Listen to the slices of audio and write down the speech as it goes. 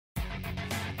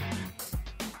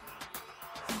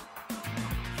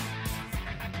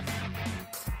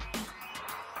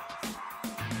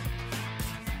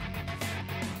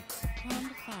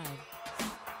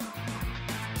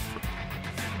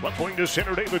Left wing to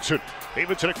center, Davidson.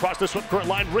 Davidson across the front court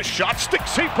line, wrist shot, stick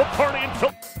save, Paparni and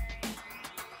Phil.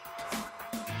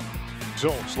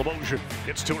 Zone, slow motion,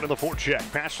 gets to it in the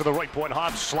forecheck. Pass to the right point,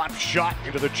 Hobbs, slap shot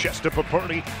into the chest of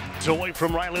Paparni. It's away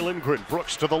from Riley Lindgren.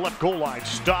 Brooks to the left goal line,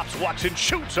 stops, walks in,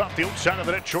 shoots off the outside of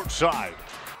the net, short side.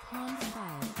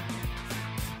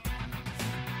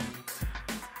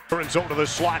 Turns over to the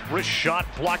slot, wrist shot,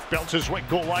 block, bounces right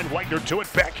goal line, Wagner to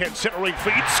it, backhand centering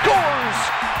feed, scores!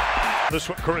 This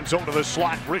one, current zone to the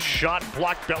slot, wrist shot,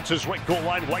 block, bounces right goal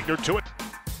line, Wagner to it.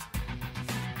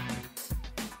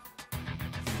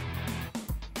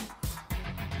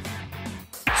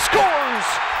 Scores!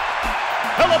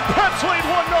 And the Pats lead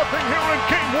 1-0 here in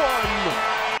game 1.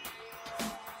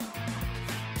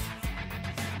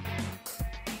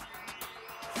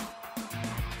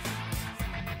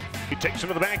 He takes it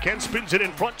to the backhand, spins it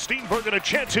in front. Steenbergen a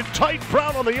chance in tight.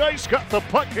 Brown on the ice, got the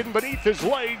puck in beneath his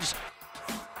legs.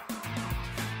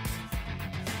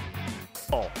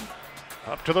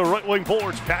 Up to the right wing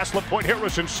boards, past LaPointe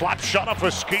Harrison, slap shot off a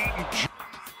skate.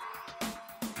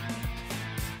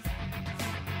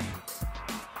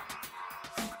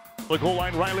 The goal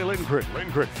line, Riley Lindgren.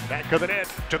 Lindgren back of the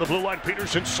net to the blue line.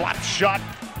 Peterson slap shot,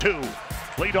 2.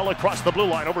 Liddell across the blue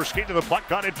line, over skate to the puck,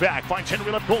 got it back. Finds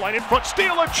Henry left goal line in front,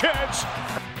 steal a chance.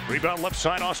 Rebound left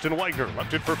side, Austin Wagner.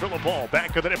 Left it for Philip Hall.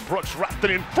 Back of the net, Brooks wrapped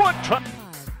it in front.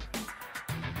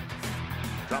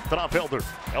 Dropped it off Elder.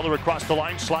 Elder across the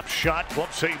line, slap shot,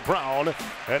 glove save Brown.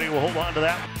 And he will hold on to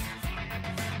that.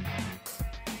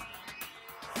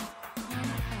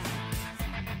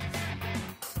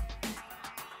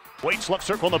 Waits left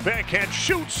circle on the backhand,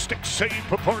 shoots, stick save,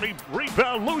 Paparni,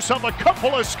 rebound loose off a couple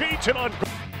of skates and on.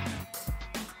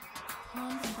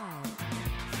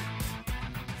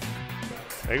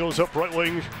 He goes up right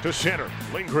wing to center.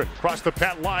 Lindgren across the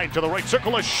pat line to the right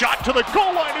circle, a shot to the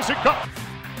goal line as it comes.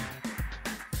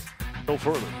 No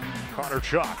further. Connor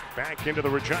Chalk back into the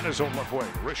Regina zone left wing.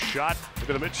 Wrist shot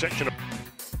into the midsection.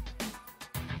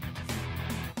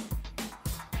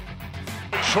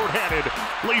 Short-handed,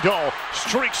 Liddell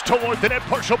streaks toward the net,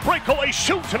 partial breakaway,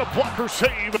 shoots and a blocker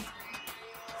save.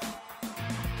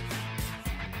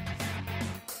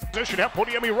 Position,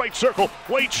 Heponiemi right circle,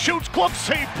 Wade shoots, glove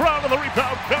save, Brown on the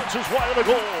rebound, bounces wide of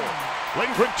the goal.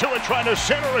 Lindgren to it, trying to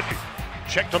center it.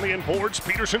 Checked on the inboards,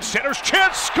 Peterson centers,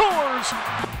 chance, scores!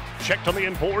 Checked on the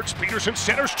inboards, Peterson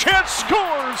centers, chance,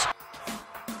 scores!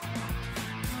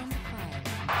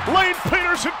 Lane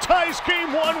Peterson ties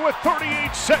game 1 with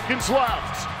 38 seconds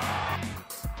left.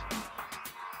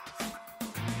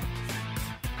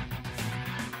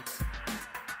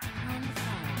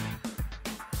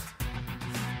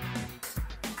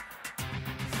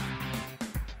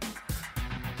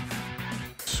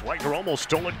 Wagner almost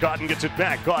stole it. Godden gets it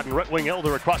back. Godden, right wing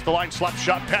Elder across the line, slap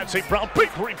shot, pad save, Brown,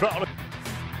 big rebound.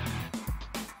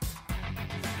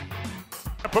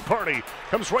 Paparni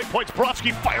comes right point.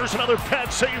 Brovsky fires another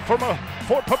pad save for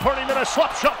Paparni, then a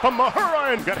slap shot from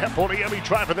Mahura, and got Heponiemi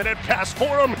driving the net pass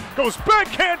for him. Goes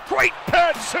backhand, great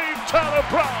pad save, Tyler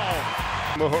Brown.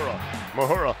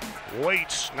 Mahura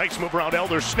waits, nice move around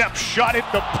Elder, snap shot at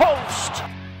the post.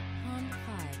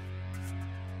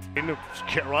 Into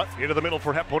Kara, into the middle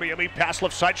for Heponiemi, pass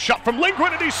left side, shot from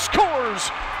Lindgren, and he scores!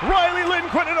 Riley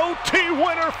Lindgren, an OT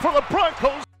winner for the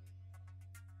Broncos.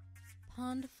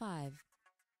 Pond 5.